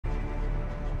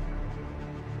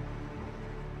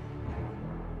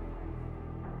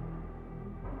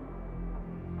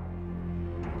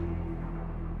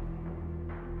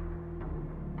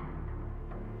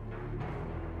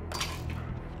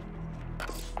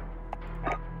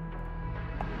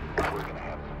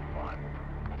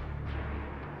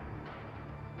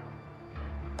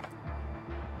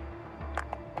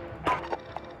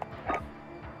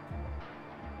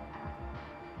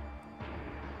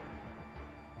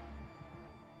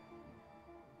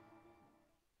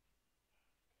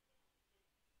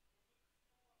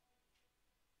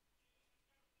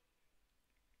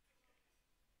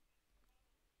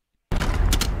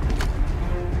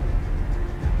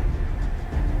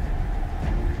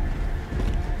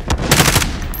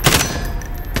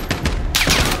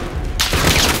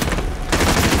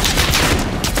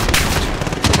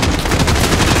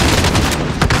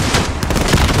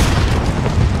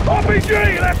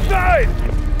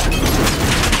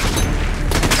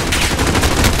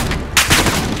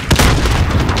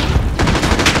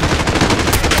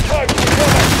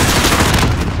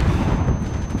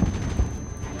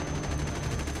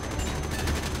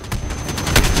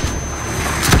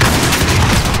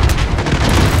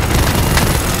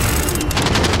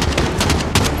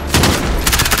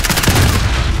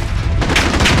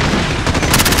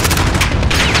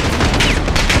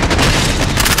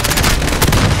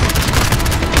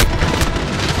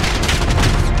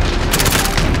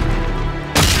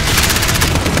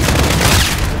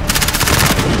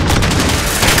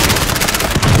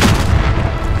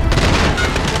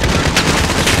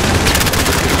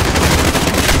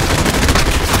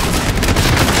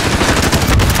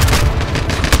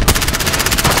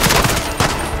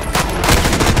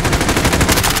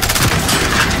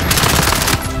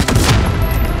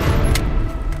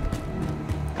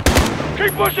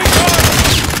pushing hard!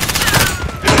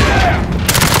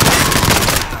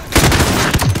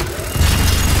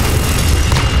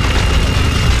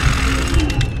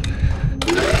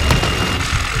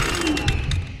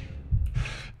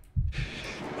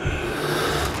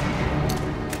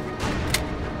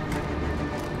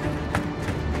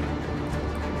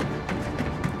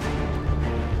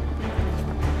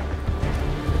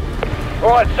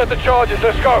 Alright, set the charges,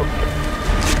 let's go!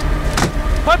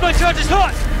 Pipeline charge is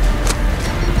hot!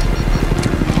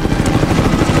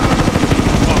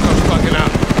 Walker's fucking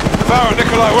out. Farah,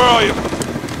 Nikolai, where are you?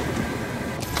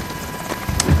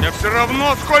 Мне все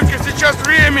равно, сколько сейчас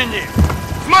времени!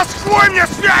 С Москвой мне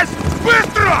связь!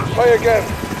 Быстро! Say again.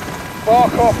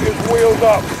 Barkov is wheeled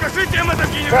up. Скажите им это,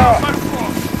 генерал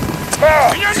Барков!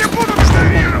 Farah! Меня не будут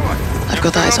игнорировать! I've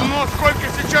got eyes Все on. равно, сколько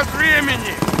сейчас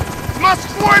времени! С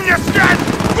Москвой мне связь!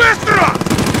 Быстро!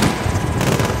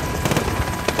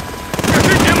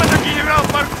 Скажите им это, генерал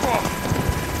Барков!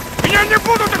 Меня не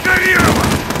будут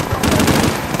игнорировать!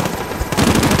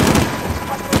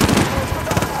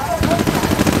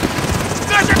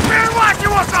 Значит, прервать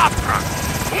его завтра!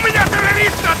 У меня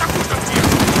террористы атакуют объект!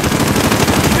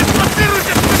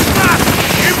 Дислоцируйтесь быстро!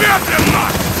 Немедленно!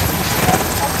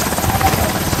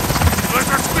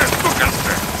 Слышишь ты,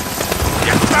 стуканцы!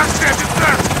 Я старший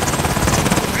офицер!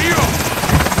 Прием!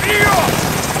 Прием!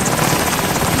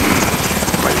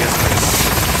 Полезно.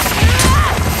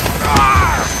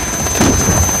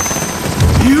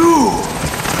 You!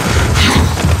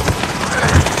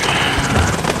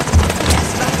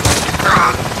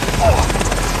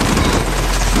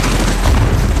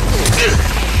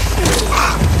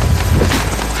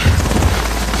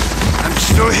 I'm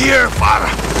still here, Father.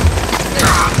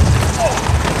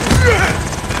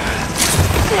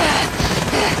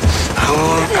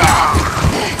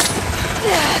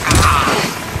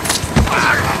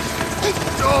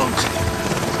 Don't.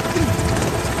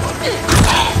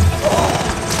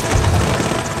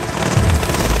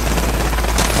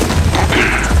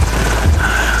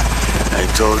 I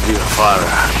told you,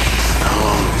 Father, a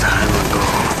long time ago,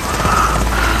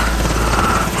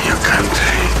 your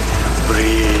country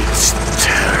breeds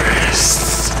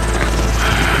terrorists.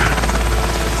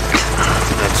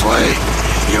 That's why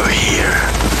you're here.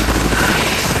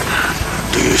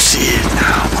 Do you see it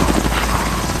now?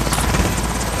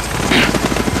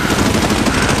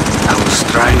 I was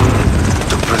trying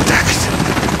to protect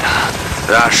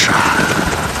Russia.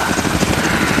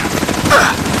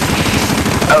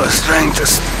 I was trying to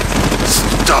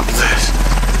stop this.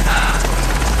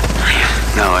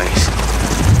 Now I see.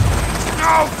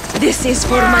 No! This is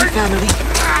for my family.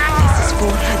 This is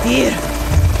for Hadir.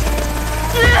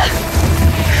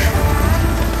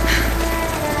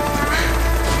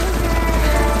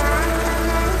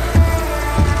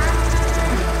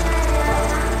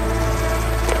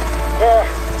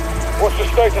 What's the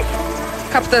status?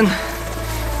 Captain,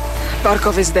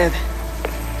 Barkov is dead.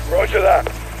 Roger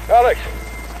that. Alex,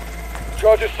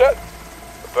 charges set?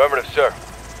 Affirmative, sir.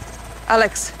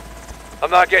 Alex, I'm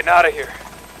not getting out of here.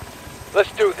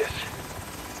 Let's do this.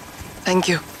 thank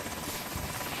you.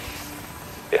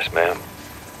 Yes, ma'am.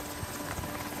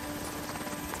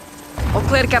 All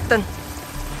clear, Captain.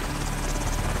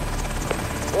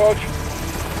 Rog,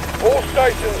 all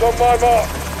stations on my mark.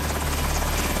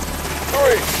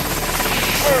 3,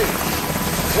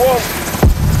 2, 1.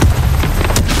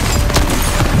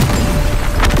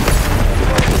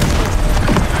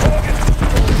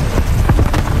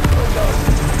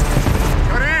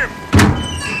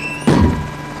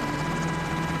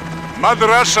 Mother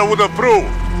Russia would approve.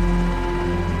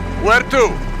 Where to?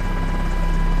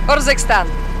 Kazakhstan.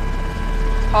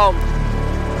 Home.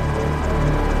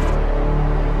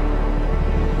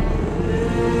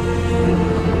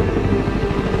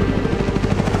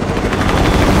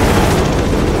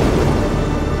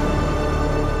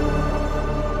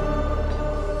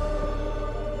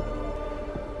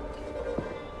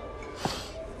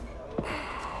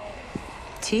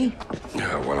 Tea?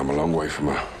 Yeah, well, I'm a long way from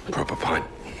a proper pint.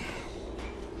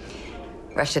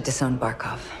 Russia disowned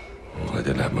Barkov. Well, they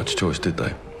didn't have much choice, did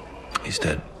they? He's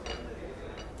dead.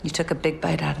 You took a big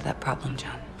bite out of that problem,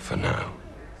 John. For now.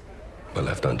 But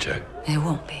left unchecked. It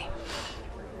won't be.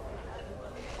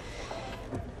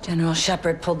 General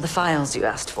Shepard pulled the files you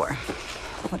asked for.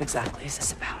 What exactly is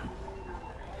this about?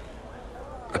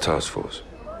 A task force.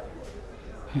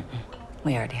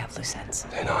 We already have loose ends.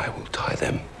 Then I will tie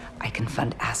them. I can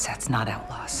fund assets, not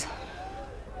outlaws.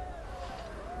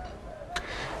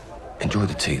 Enjoy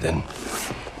the tea, then.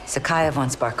 Sakayev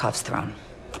wants Barkov's throne.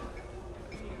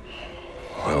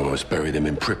 I almost buried him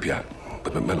in Pripyat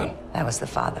with Macmillan. That was the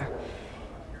father.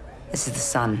 This is the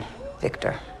son,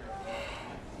 Victor.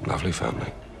 Lovely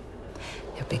family.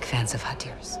 They're big fans of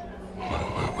Hadir's.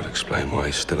 Well, that would explain why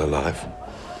he's still alive.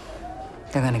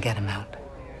 They're gonna get him out.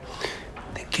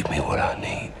 Then give me what I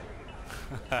need.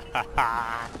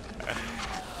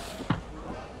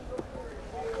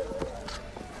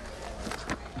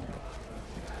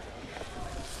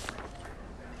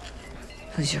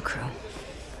 Who's your crew?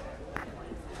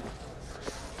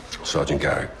 Sergeant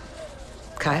Garrick.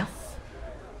 Kyle?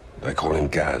 They call him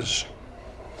Gaz.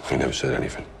 He never said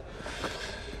anything.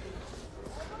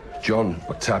 John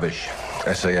McTavish,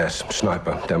 SAS,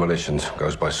 sniper, demolitions,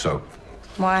 goes by SOAP.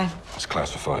 Why? It's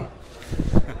classified.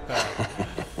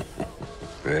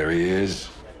 There he is.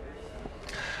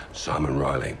 Simon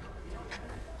Riley.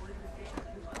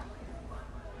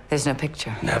 There's no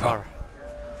picture. Never.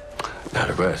 Now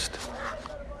the rest.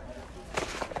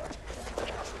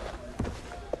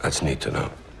 That's neat to know.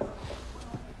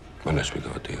 Unless we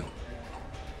got a deal.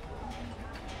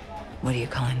 What are you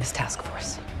calling this task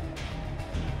force?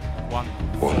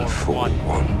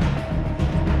 141.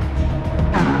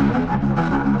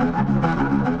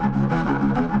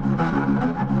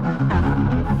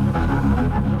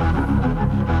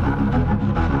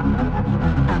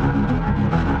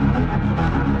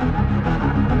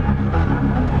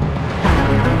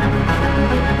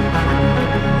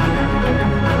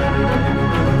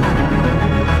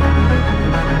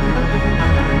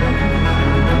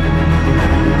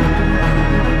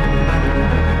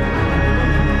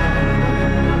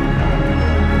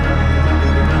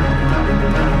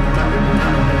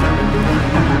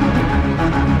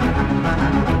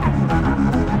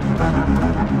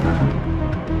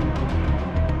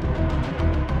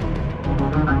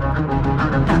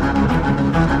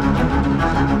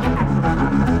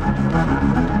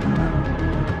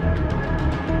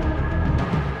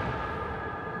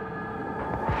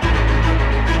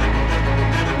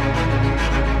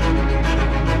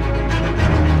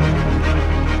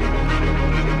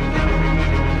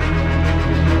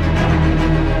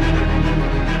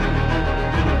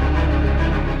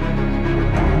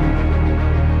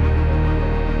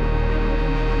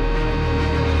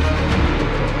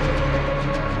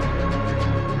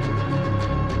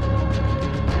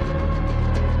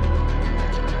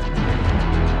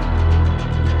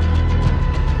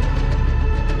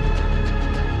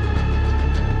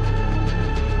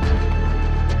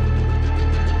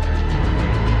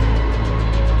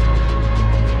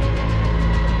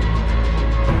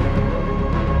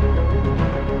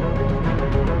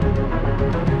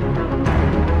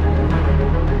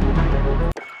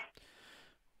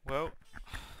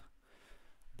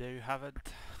 There you have it.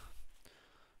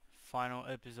 Final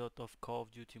episode of Call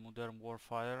of Duty Modern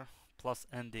Warfare plus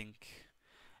ending,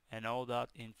 and all that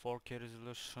in 4K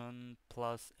resolution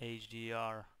plus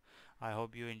HDR. I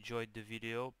hope you enjoyed the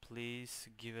video. Please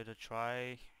give it a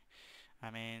try. I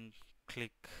mean,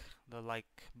 click the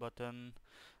like button,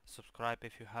 subscribe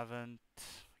if you haven't,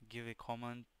 give a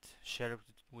comment, share it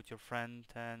with your friend,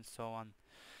 and so on.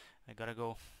 I gotta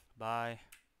go. Bye.